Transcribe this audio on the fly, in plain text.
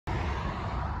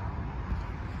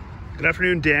Good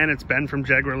afternoon, Dan. It's Ben from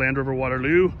Jaguar Land Rover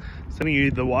Waterloo, sending you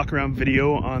the walk around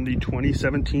video on the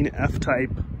 2017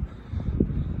 F-Type.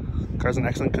 Car's in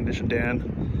excellent condition,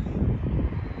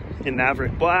 Dan. In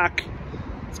Maverick black.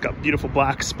 It's got beautiful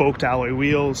black spoked alloy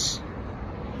wheels.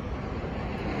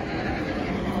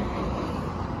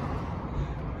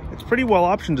 It's pretty well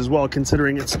optioned as well,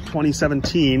 considering it's a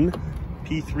 2017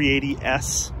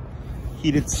 P380s.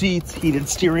 Heated seats, heated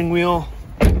steering wheel.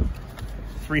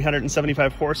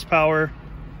 375 horsepower.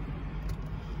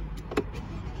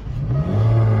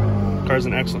 Car's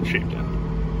in excellent shape, Dan.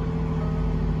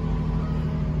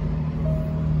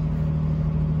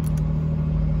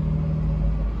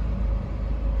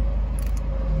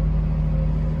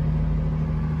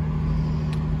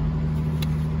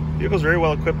 Vehicle's very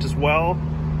well equipped as well.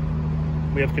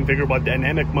 We have configurable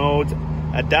dynamic modes,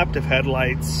 adaptive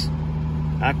headlights,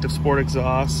 active sport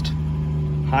exhaust,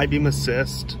 high beam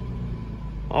assist,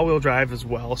 all-wheel drive as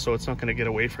well, so it's not going to get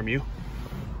away from you.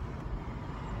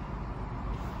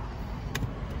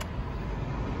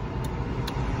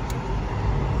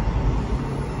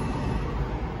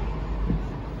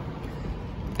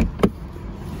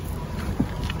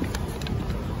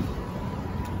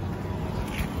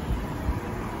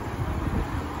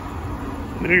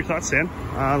 What are your thoughts, Dan?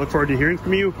 I look forward to hearing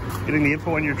from you, getting the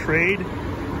info on your trade,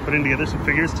 putting together some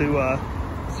figures to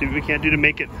see what we can do to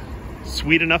make it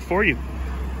sweet enough for you.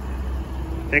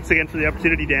 Thanks again for the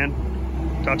opportunity, Dan.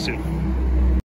 Talk soon.